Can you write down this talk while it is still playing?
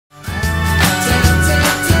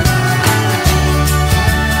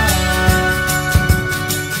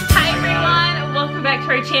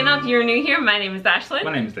you're new here, my name is Ashlyn.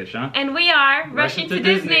 My name is Deshaun. And we are Rushing to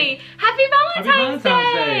Disney. Happy Valentine's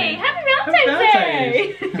Day! Happy Valentine's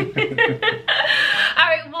Day!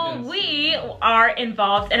 Alright, well, yes. We are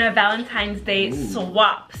involved in a Valentine's Day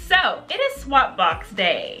swap. So, it is Swap Box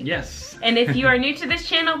Day. Yes. And if you are new to this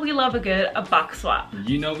channel, we love a box swap.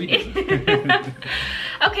 You know we do.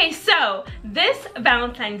 Okay, so this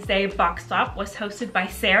Valentine's Day box swap was hosted by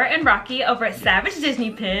Sarah and Rocky over at Savage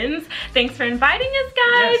Disney Pins. Thanks for inviting us,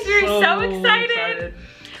 guys. Yes, We're so excited.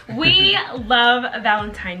 We love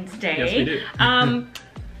Valentine's Day. Yes, we do.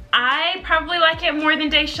 I probably like it more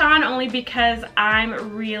than Deshaun only because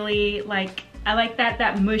I'm really I like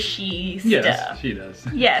that mushy stuff. Yes, she does.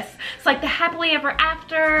 Yes. It's like the happily ever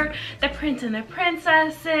after, the prince and the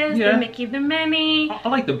princesses, the Mickey the Minnie. I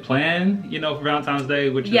like the plan, you know, for Valentine's Day,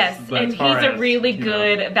 which is... Yes, and he's a really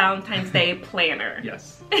good Valentine's Day planner.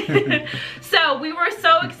 Yes. So we were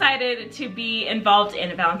so excited to be involved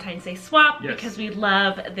in a Valentine's Day swap because we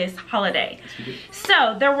love this holiday. Yes, we do.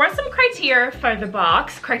 So there were some criteria for the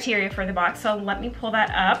box, so let me pull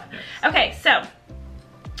that up. Yes. Okay, so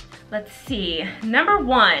let's see. Number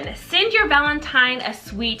 1, send your Valentine a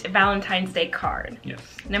sweet Valentine's Day card. Yes.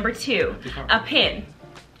 Number 2, a pin.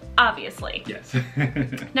 Obviously. Yes.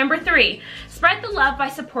 Number 3, spread the love by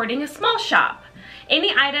supporting a small shop.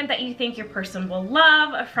 Any item that you think your person will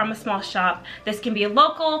love from a small shop. This can be a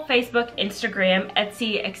local, Facebook, Instagram,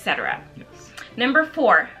 Etsy, etc. Yes. Number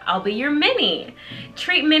 4, I'll be your Minnie.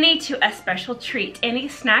 Treat Minnie to a special treat. Any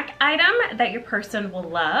snack item that your person will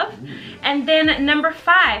love. Ooh. And then number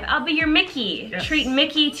 5, I'll be your Mickey. Yes. Treat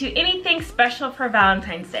Mickey to anything special for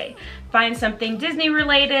Valentine's Day. Find something Disney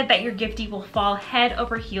related that your giftee will fall head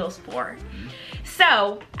over heels for.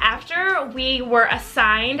 So, after we were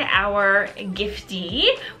assigned our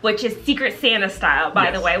giftee, which is Secret Santa style,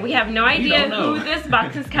 by the way. We have no idea who this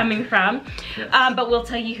box is coming from, but we'll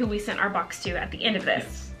tell you who we sent our box to at the end of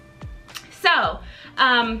this. So,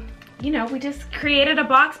 you know, we just created a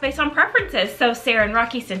box based on preferences. So Sarah and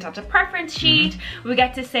Rocky sent out a preference sheet. We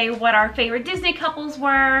got to say what our favorite Disney couples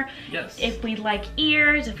were. Yes. If we like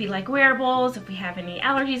ears, if we like wearables, if we have any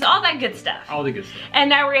allergies, all that good stuff. all the good stuff. And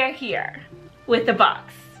now we are here with the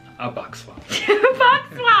box. A box swap.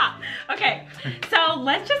 Box swap. Okay, so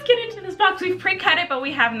let's just get into this box. We've pre-cut it, but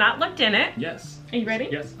we have not looked in it. Yes. Are you ready?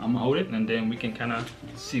 Yes, I'm gonna hold it and then we can kind of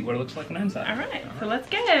see what it looks like on the inside. All right, so let's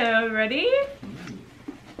go. Ready?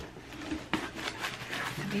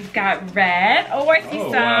 We've got red. Oh, I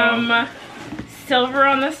see some silver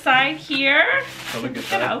on the side here. So look at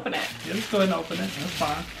just gonna open it. Yeah, let's go ahead and open it. That's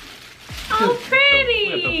fine. Oh, pretty!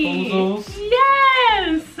 So we have the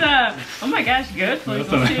yes! Oh my gosh, good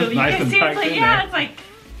foozles too. You nice can see it's like, it's like,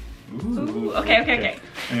 ooh. Okay.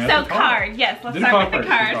 So card, yes, let's start with the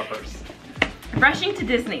card. Rushing to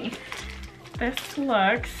Disney. This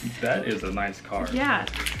looks... That is a nice card. Yeah,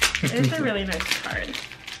 it's a really nice card.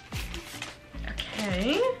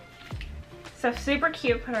 Okay. So super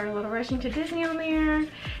cute, put our little Rushing to Disney on there.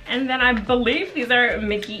 And then I believe these are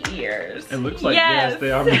Mickey ears. It looks like, yes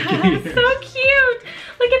they are Mickey ears. So cute.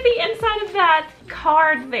 Look at the inside of that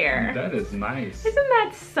card there. That is nice. Isn't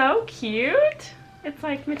that so cute? It's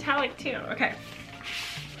like metallic too. Okay.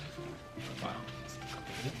 Wow.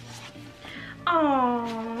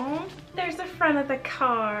 Oh, there's the front of the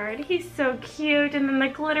card. He's so cute. And then the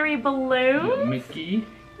glittery balloons. Mickey.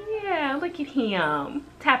 Yeah, look at him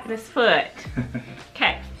tapping his foot.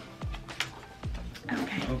 Okay.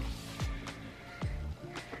 Okay.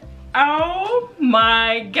 Oh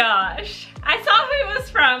my gosh. I saw who it was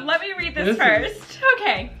from. Let me read this first.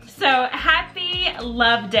 Okay. So, happy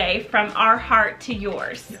love day from our heart to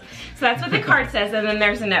yours. Yes. So that's what the card says, and then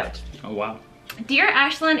there's a note. Oh wow. Dear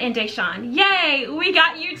Ashlyn and Deshaun, yay, we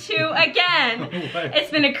got you two again. It's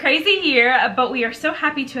been a crazy year, but we are so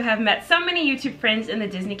happy to have met so many YouTube friends in the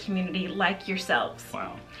Disney community like yourselves.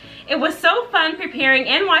 Wow. It was so fun preparing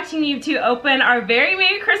and watching you two open our very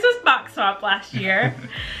Merry Christmas box swap last year.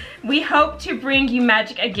 We hope to bring you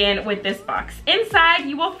magic again with this box. Inside,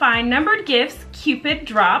 you will find numbered gifts Cupid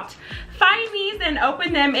dropped. Find these and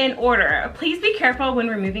open them in order. Please be careful when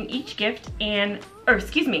removing each gift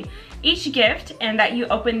each gift and that you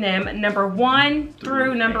open them number 1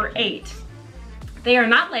 through number 8. They are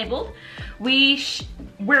not labeled.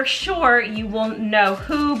 We're sure you will know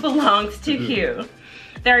who belongs to who.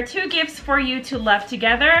 There are 2 gifts for you to love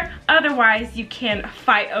together. Otherwise, you can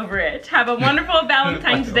fight over it. Have a wonderful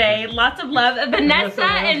Valentine's Day. Lots of love. Vanessa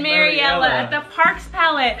and Mariella at the Parks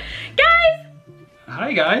Palette. Guys!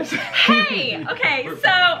 Hi, guys. Hey!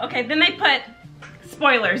 Okay, then they put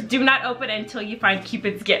spoilers, do not open until you find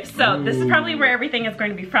Cupid's gift. So this is probably where everything is going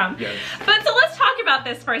to be from. Yes. But so let's talk about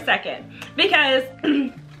this for a second, because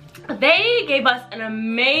They gave us an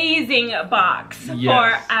amazing box Yes.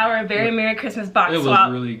 for our very Merry Christmas box It was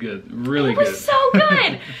swap. really good. Really good. It was so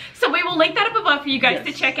good. So we will link that up above for you guys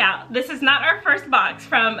Yes. to check out. This is not our first box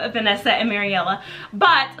from Vanessa and Mariella,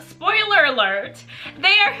 but spoiler alert,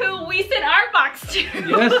 they are who we sent our box to.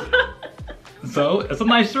 Yes. So it's a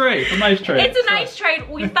nice trade. It's a nice trade. It's a nice trade.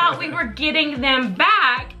 We thought we were getting them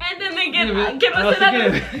back, and then they give us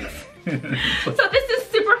another. So this is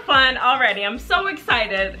super fun already. I'm so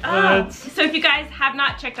excited. So if you guys have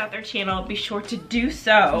not checked out their channel, be sure to do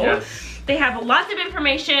so. Yes. They have lots of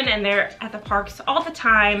information and they're at the parks all the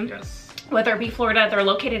time. Yes. Whether it be Florida, they're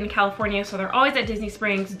located in California, so they're always at Disney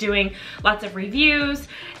Springs doing lots of reviews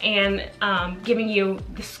and giving you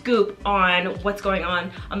the scoop on what's going on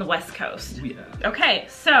the West Coast. Yeah. Okay,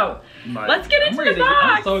 so let's get into the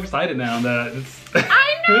box. I'm so excited now that it's...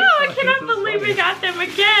 I know, I cannot believe we got them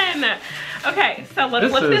again. Okay, so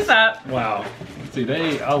let's lift this up. Wow. See,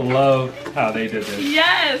 I love how they did this.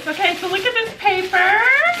 Yes, okay, so look at this paper.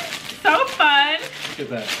 So fun. Look at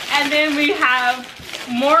that. And then we have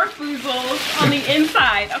more foozles on the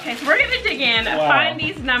inside. Okay, so we're gonna dig in, find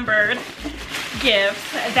these numbered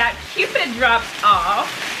gifts that Cupid dropped off.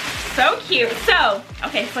 So cute. So,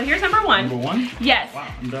 okay, so here's number one. Number one? Yes.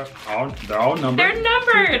 Wow, they're all numbered. They're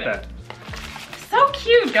numbered. So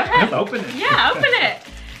cute. Go ahead. Let's open it. Yeah, open it.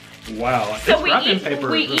 Wow. So we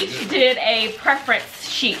each did a preference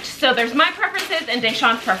sheet. So there's my preferences and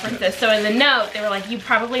Deshawn's preferences. So in the note, they were like, you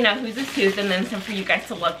probably know whose is whose, and then some for you guys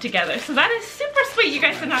to look together. So that is super sweet. You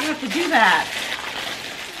guys did not have to do that.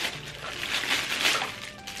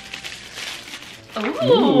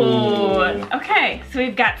 Ooh. Okay, so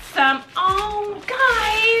we've got some, oh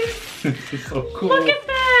guys. This is so cool. Look at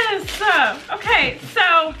this. Okay,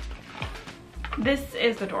 so this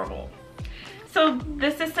is adorable. So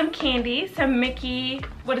this is some candy, some Mickey,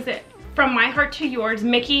 what is it? From My Heart to Yours,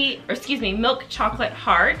 milk chocolate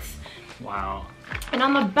hearts. Wow. And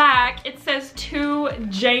on the back, it says to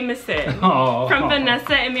Jameson from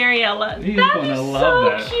Vanessa and Mariella. He's That gonna is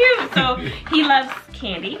love so cute. So he loves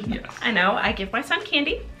candy. Yes. I know, I give my son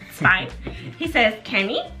candy. It's fine. He says,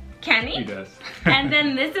 Kenny. He does. And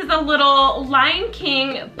then this is a little Lion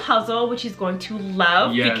King puzzle, which he's going to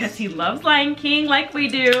love because he loves Lion King like we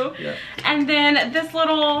do. Yeah. And then this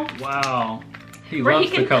little... Wow. He where loves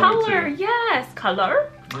he can the color color. too. Yes,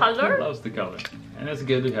 color. Color. He loves the color. And it's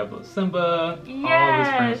good to have a Simba, all of his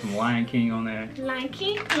friends from Lion King on there. Lion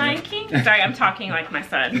King, Lion King. Sorry, I'm talking like my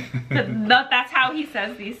son. That's how he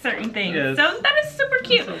says these certain things. Yes. So that is super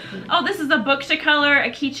cute. So cool. Oh, this is a book to color,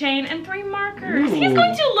 a keychain, and 3 markers. Ooh. He's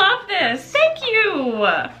going to love this. Thank you.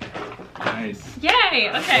 Nice.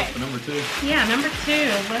 Yay. Okay. Number 2. Yeah, number 2.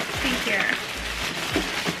 Let's see here.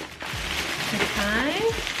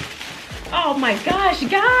 Okay. Oh my gosh,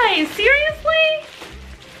 guys, seriously?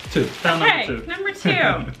 2. Found Okay, number 2.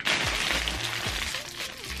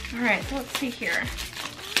 All right, so let's see here.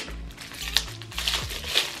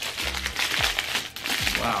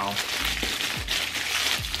 Wow.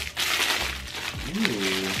 Ooh,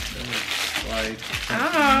 that looks like...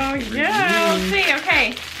 Oh, yeah, let's see,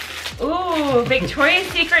 okay. Ooh, Victoria's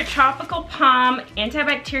Secret Tropical Palm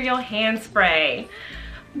Antibacterial Hand Spray.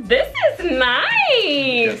 This is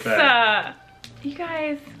nice. You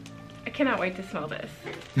guys, I cannot wait to smell this.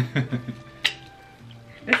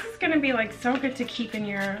 This is gonna be like so good to keep in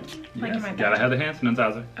your, like in my bag. Gotta have the hand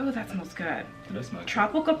sanitizer. Oh, that smells good. It does smell good.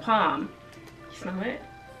 Tropical Palm. You smell it?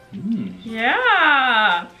 Mm.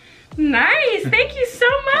 Yeah. Nice. Thank you so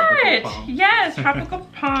much. Palm. Yes, Tropical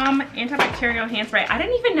Palm Antibacterial Hand Spray. I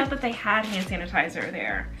didn't even know that they had hand sanitizer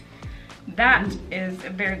there. That is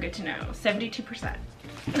very good to know. 72%.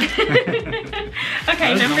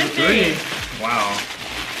 Okay, number 3. Wow.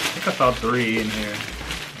 I think I saw 3 in here.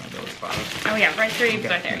 Oh, that was 5. Oh yeah, right 3 is Okay.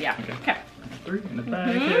 right there, yeah. Okay. 3 in the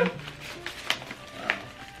bag here. Wow.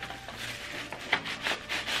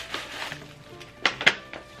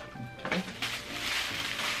 Okay.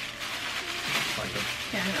 Like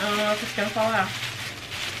Yeah, I don't know if it's gonna fall out.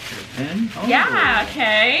 a pen? Oh. Yeah,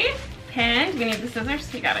 okay. Pen, we need the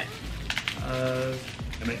scissors, you got it. I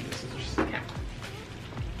make the scissors. Okay.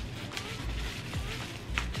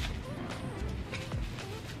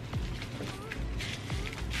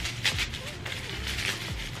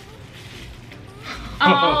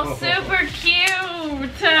 Oh, super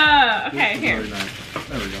cute. Okay, here. Really nice.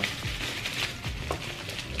 There we go.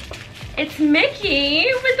 It's Mickey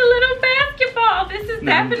with the little basketball. This is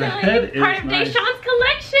Now, definitely that part is of nice. Deshawn's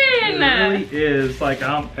collection. It really is. Like,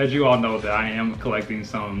 as you all know, that I am collecting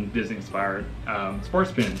some Disney-inspired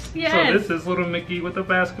sports pins. Yes. So this is little Mickey with a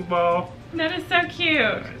basketball. That is so cute.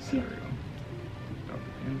 Nice. There we go. Drop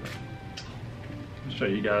the pin back. show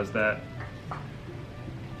you guys that.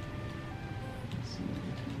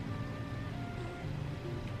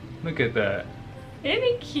 Look at that. Isn't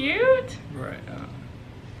he cute? Right. Can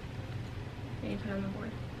you put it on the board?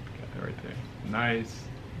 Got it right there. Nice.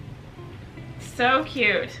 So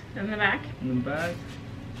cute. In the back? In the back.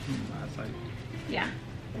 That's like. Yeah.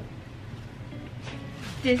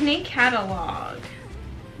 Disney catalog.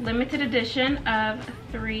 Limited edition of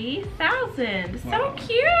 3,000. Wow. So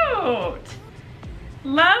cute.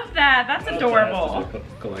 Love that. That's adorable. Such a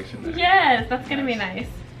collection there. Yes, that's gonna be nice.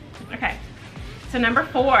 Okay. So number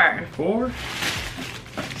 4. Number 4. Let's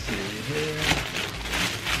see here.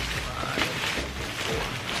 5,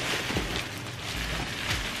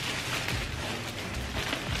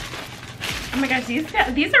 4. Oh my gosh,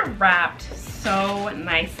 these are wrapped so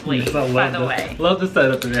nicely, Yes, I by the way. Love the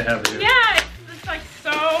setup that they have here. Yeah, it's like so.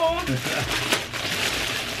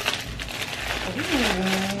 Ooh.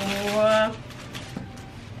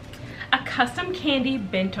 A custom candy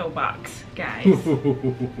bento box, guys.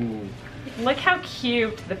 Look how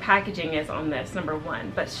cute the packaging is on this, number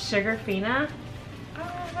 1. But Sugar Fina.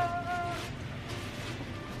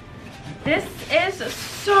 This is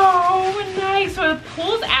so nice. So it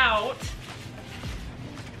pulls out.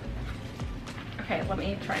 Okay, let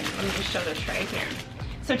me just show the tray here.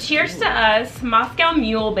 So cheers to us, Moscow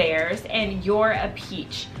Mule Bears, and you're a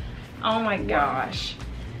peach. Oh my gosh.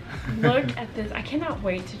 Look at this. I cannot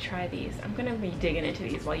wait to try these. I'm gonna be digging into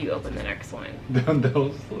these while you open the next one.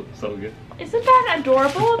 Those look so good. Isn't that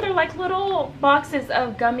adorable? They're like little boxes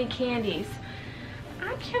of gummy candies.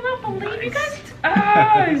 I cannot believe you guys.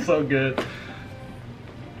 It's so good.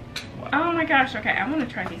 Wow. Oh my gosh. Okay, I want to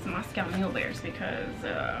try these Moscow Mule Bears because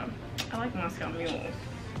I like Moscow Mules.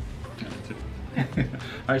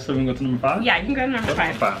 Alright, so we can go to number 5? Yeah, you can go to number 5.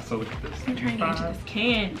 Number 5, so look at this. I'm trying to get into this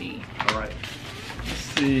candy. Alright. Let's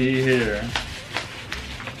see here.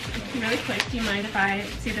 Really quick, do you mind if I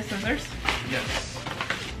see the scissors? Yes.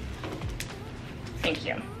 Thank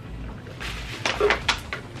you.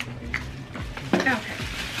 Okay.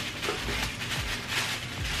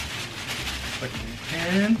 Second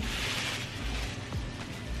pen.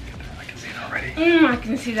 I can see it already. I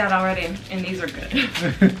can see that already, and these are good.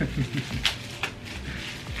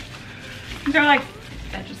 They're like,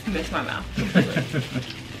 that just missed my mouth completely.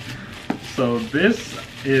 So this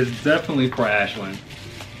is definitely for Ashlyn.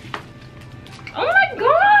 Oh my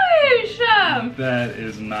gosh! That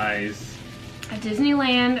is nice. A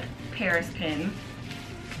Disneyland Paris pin.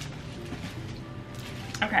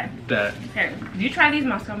 Okay. That. Here, you try these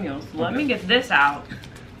Moscow Mules. Let me get this out.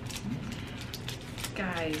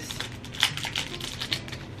 Guys.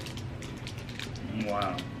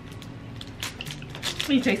 Wow.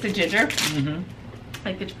 You taste the ginger? Mm-hmm.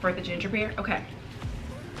 Like for the ginger beer? Okay.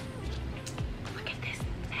 Look at this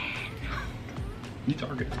pen. You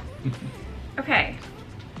target. Okay.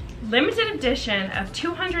 Limited edition of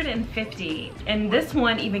 250. And this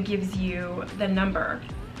one even gives you the number.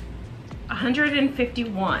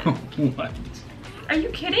 151. What? Are you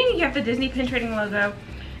kidding? You have the Disney Pin Trading logo.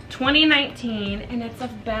 2019, and it's a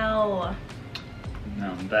bell.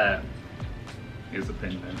 No, that is a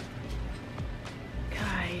pin then.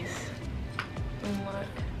 Guys, look.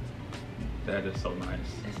 That is so nice.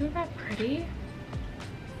 Isn't that pretty?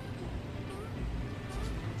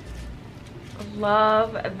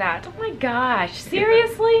 Love that. Oh my gosh,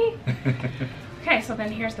 seriously? Okay, so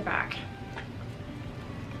then here's the back.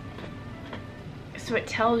 So it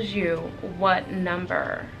tells you what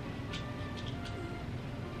number.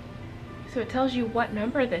 So it tells you what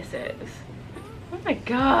number this is. Oh my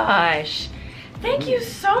gosh. Thank you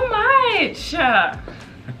so much.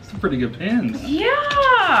 Some pretty good pins.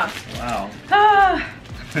 Yeah. Wow. So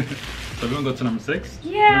we're gonna go to number 6?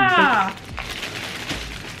 Yeah.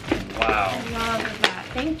 Number 6. Wow. Love that.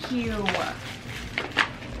 Thank you.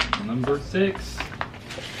 Number 6.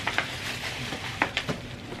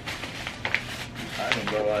 I don't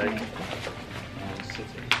go like Scissors?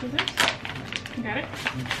 You got it?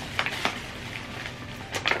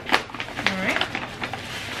 Alright.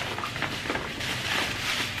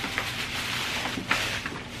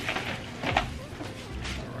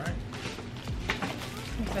 Alright.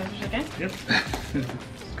 Scissors again? Yep. Just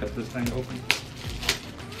cut this thing open.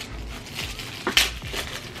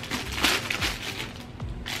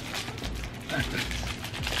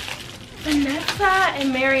 Vanessa and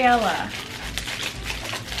Mariella.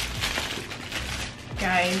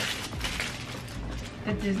 Guys,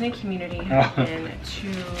 the Disney community has been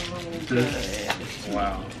too good.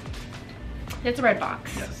 Wow. It's a red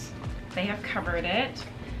box. Yes. They have covered it.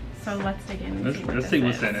 So let's dig in and see what Let's this see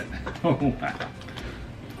what's is. in it. Oh wow.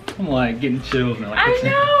 I'm like getting chills now. Like, I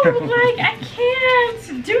know, like I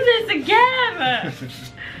can't do this again.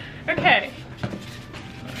 Okay.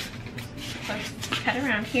 Let's head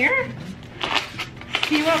around here.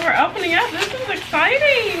 See what we're opening up. This is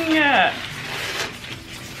exciting.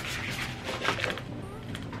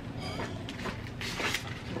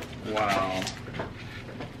 Wow.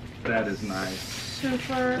 That is nice.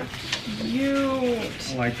 Super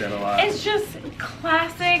cute. I like that a lot. It's just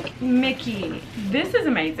classic Mickey. This is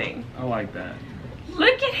amazing. I like that.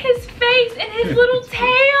 Look at his face and his little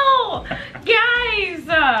tail. Guys.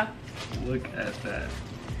 Look at that.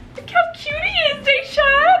 Look how cute he is,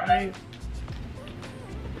 Deshaun. Right?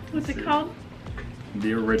 What's it called?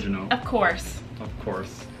 The original. Of course. Of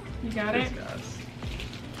course. You got it? Guys.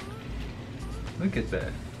 Look at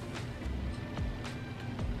that.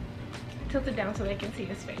 Tilt it down so they can see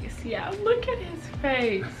his face. Yeah, look at his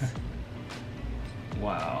face.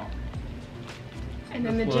 Wow. And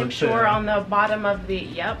then That's the Jim what Shore on the bottom of the,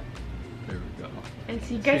 yep. There we go. And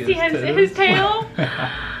so you guys see his tail?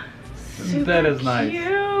 Super that is nice.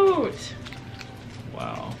 Cute.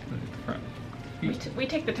 Wow. We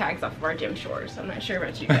take the tags off of our Jim Shores. I'm not sure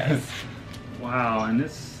about you guys. Wow, and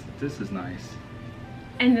this is nice.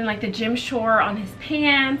 And then like the Jim Shore on his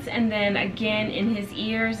pants, and then again in his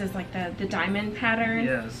ears is like the diamond pattern.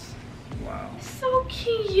 Yes. Wow. So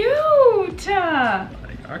cute.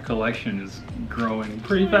 Like, our collection is growing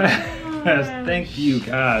pretty fast. Thank you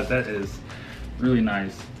guys. That is really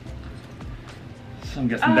nice. So I'm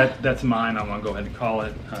guessing that's mine. I'm gonna go ahead and call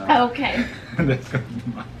it. Okay. That's gonna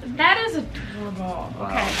be mine. That is adorable. Wow.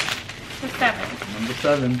 Okay. The 7. Number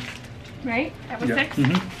 7. Right? That was Yep. 6?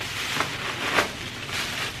 Number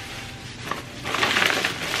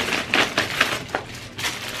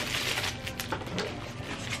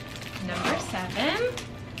 7.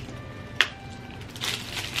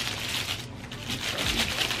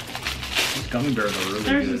 These gummy bears are really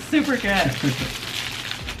They're good. super good.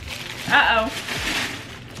 Uh-oh.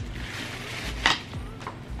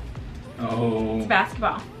 Oh. It's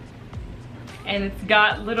basketball. And it's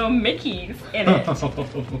got little Mickeys in it.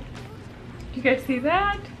 You guys see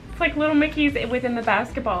that? It's like little Mickeys within the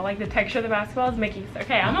basketball. Like the texture of the basketball is Mickey's.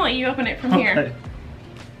 Okay, I'm gonna let you open it from here. Okay.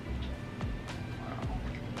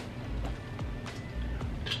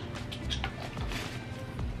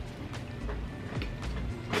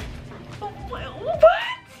 What?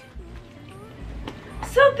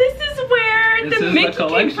 So this is where This the is the Mickey came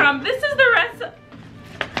collection. from. This is the rest of...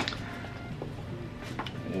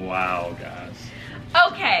 Wow, guys.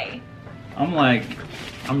 Okay.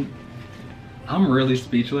 I'm really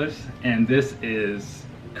speechless, and this is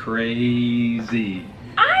crazy.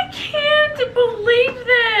 I can't believe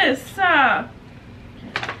this.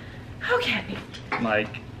 Okay.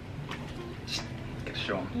 Like,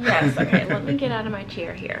 show them. Yes, okay, let me get out of my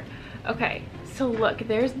chair here. Okay, so look,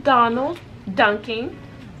 there's Donald dunking.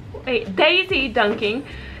 Wait, Daisy dunking.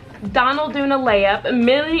 Donald doing a layup.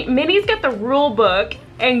 Minnie's got the rule book,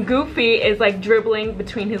 and Goofy is like dribbling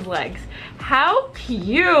between his legs. How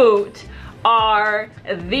cute are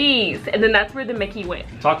these? And then that's where the Mickey went.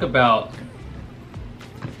 Talk about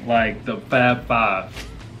like the Fab Five.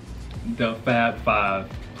 The Fab Five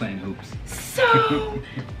playing hoops. So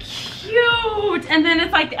cute. And then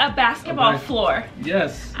it's like a basketball floor.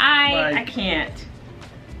 Yes. I can't.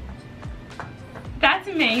 That's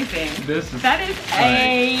amazing. That is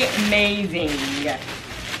amazing.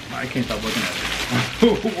 I can't stop looking at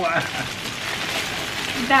it. Wow.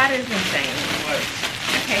 That is insane.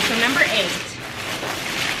 Okay, so number 8.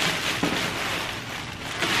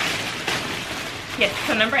 Yes,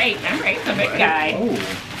 so number 8. Number 8's a big guy. Oh.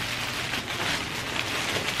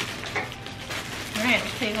 Alright,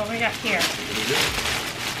 let's see what we got here.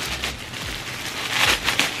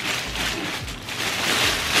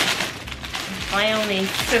 I only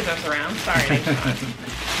scissors around, sorry. Oh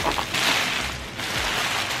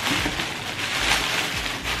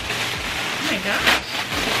my gosh.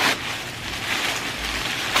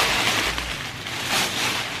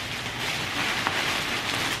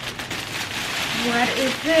 What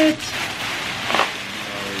is it?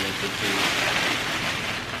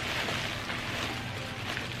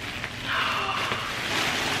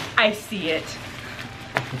 I see it.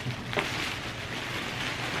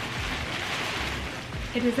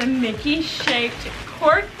 It is a Mickey-shaped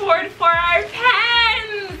corkboard for our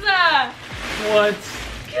pens! What?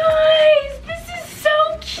 Guys, this is so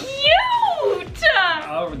cute!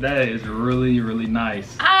 Oh, that is really, really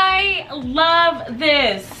nice. I love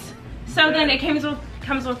this. So then it comes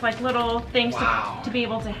with like little things to be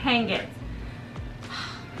able to hang it.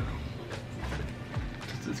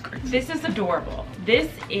 This is crazy. This is adorable.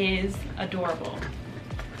 This is adorable.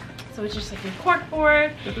 So it's just like your cork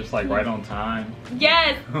board. If it's like right on time.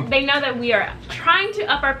 Yes, they know that we are trying to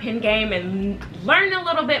up our pin game and learn a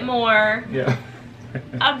little bit more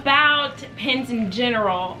about pins in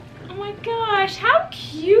general. Oh my gosh, how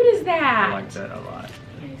cute is that? I like that a lot.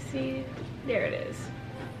 Let me see. There it is.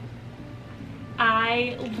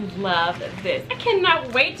 I love this. I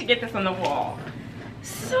cannot wait to get this on the wall.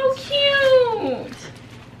 So cute.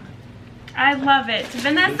 I love it.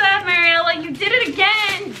 Vanessa, Mariella, you did it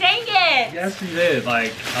again. Dang it. Yes, you did.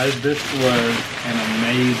 Like, this was an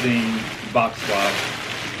amazing box swap.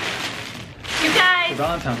 You guys. For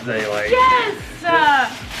Valentine's Day, like. Yes.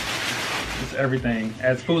 It's everything.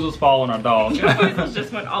 As Foozle's following our dog. Foozle's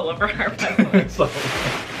just went all over our presents. So,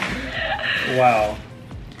 wow.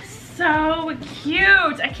 So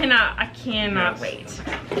cute. I cannot wait.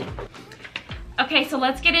 Okay, so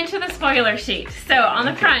let's get into the spoiler sheet. So on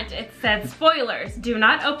the front, it said, spoilers, do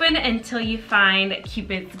not open until you find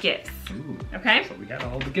Cupid's gifts. Ooh, okay? So we got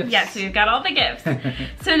all the gifts. Yes, we've got all the gifts.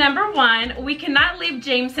 So number 1, we cannot leave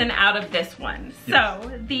Jameson out of this one. Yes. So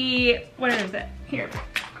what is it? Here.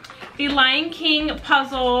 The Lion King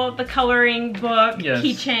puzzle, the coloring book,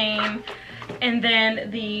 keychain, and then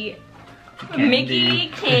the Mickey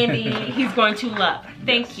candy he's going to love.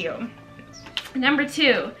 Thank you. Yes. Number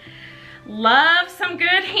 2. Love some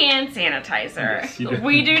good hand sanitizer. Yes, you do.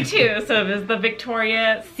 We do too. So there's the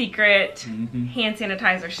Victoria's Secret hand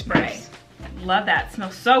sanitizer spray. Yes. Love that.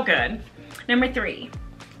 Smells so good. Number 3.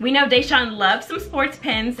 We know Deshawn loves some sports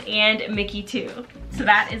pins and Mickey too. So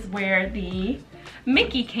that is where the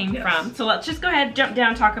Mickey came from. So let's just go ahead and jump down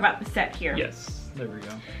and talk about the set here. Yes. There we go.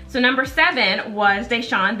 So number 7 was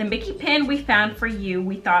Deshawn, the Mickey pin we found for you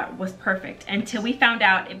we thought was perfect until we found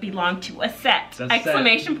out it belonged to a set.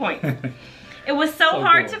 Exclamation point. It was so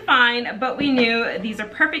hard to find, but we knew these are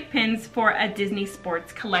perfect pins for a Disney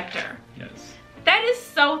sports collector. Yes. That is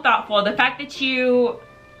so thoughtful. The fact that you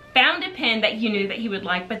found a pin that you knew that he would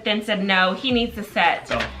like, but then said no, he needs a set.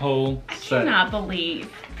 The whole set. I cannot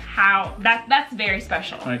believe how that's very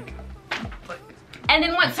special. Like. And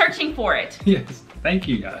then went searching for it. Yes. Thank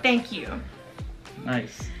you, guys. Thank you.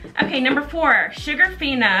 Nice. Okay, number 4,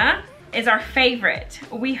 Sugarfina is our favorite.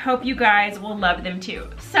 We hope you guys will love them too.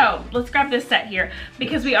 So let's grab this set here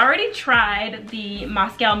because we already tried the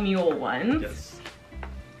Moscow Mule ones. Yes.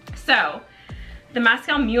 So the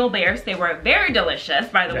Moscow Mule Bears, they were very delicious,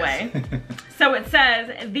 by the way. So it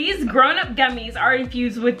says, these grown-up gummies are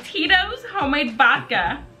infused with Tito's homemade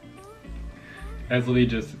vodka. As we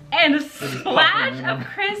just... And a splash of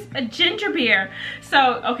crisp ginger beer.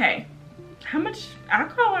 So, okay. How much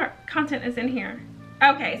alcohol content is in here?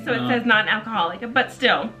 Okay, so it says non-alcoholic, but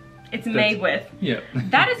still, it's made with. Yeah.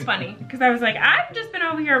 That is funny, because I was like, I've just been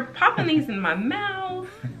over here popping these in my mouth.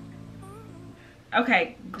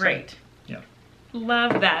 Okay, great. Yeah.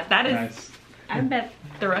 Love that. That is, nice. I bet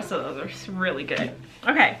the rest of those are really good.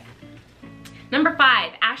 Okay. Number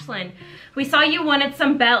 5, Ashlyn. We saw you wanted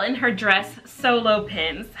some Belle in her dress solo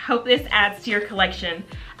pins. Hope this adds to your collection.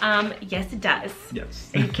 Yes, it does.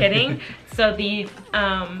 Yes. Are you kidding? So the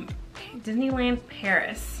Disneyland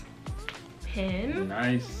Paris pin.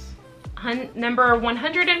 Nice. Number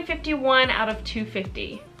 151 out of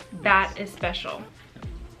 250. That is special.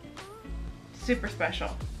 Super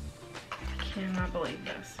special. I cannot believe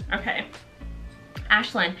this. Okay.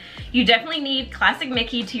 Ashlyn, you definitely need classic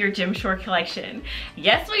Mickey to your Jim Shore collection.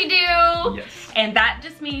 Yes, we do. Yes. And that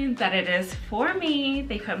just means that it is for me.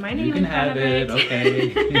 They put my name in front of it. You can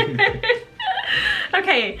have it, okay.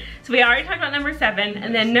 Okay, so we already talked about number 7.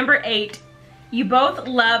 And then number 8, you both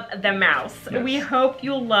love the mouse. Yes. We hope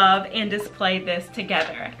you'll love and display this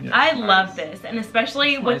together. Yes, I love this. And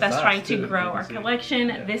especially it's with nice us trying size, to too. grow our collection,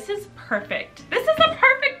 Yeah. this is perfect. This is a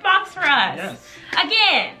perfect box for us. Yes.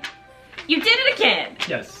 Again. You did it again.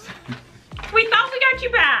 Yes. We thought we got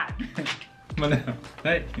you back. But no.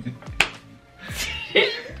 Hey.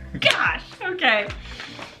 Gosh, okay.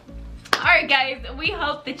 All right, guys, we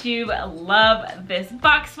hope that you love this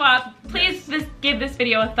box swap. Please give this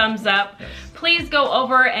video a thumbs up. Yes. Please go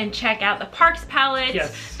over and check out the Parks Palette,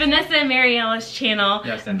 Yes. Vanessa and Mariella's channel.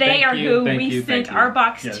 Yes, and they are who thank we you, sent our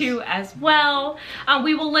box Yes. to as well.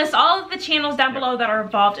 We will list all of the channels down below that are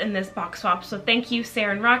involved in this box swap. So thank you,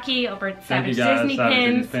 Sarah and Rocky over at Savage Disney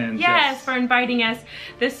Pins. Yes, for inviting us.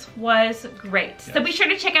 This was great. Yes. So be sure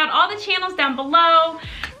to check out all the channels down below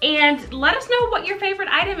and let us know what your favorite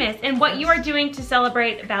item is and what you are doing to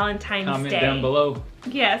celebrate Valentine's Day. Comment down below.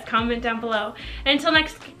 Yes, comment down below. And until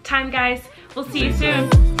next time, guys, we'll see you soon.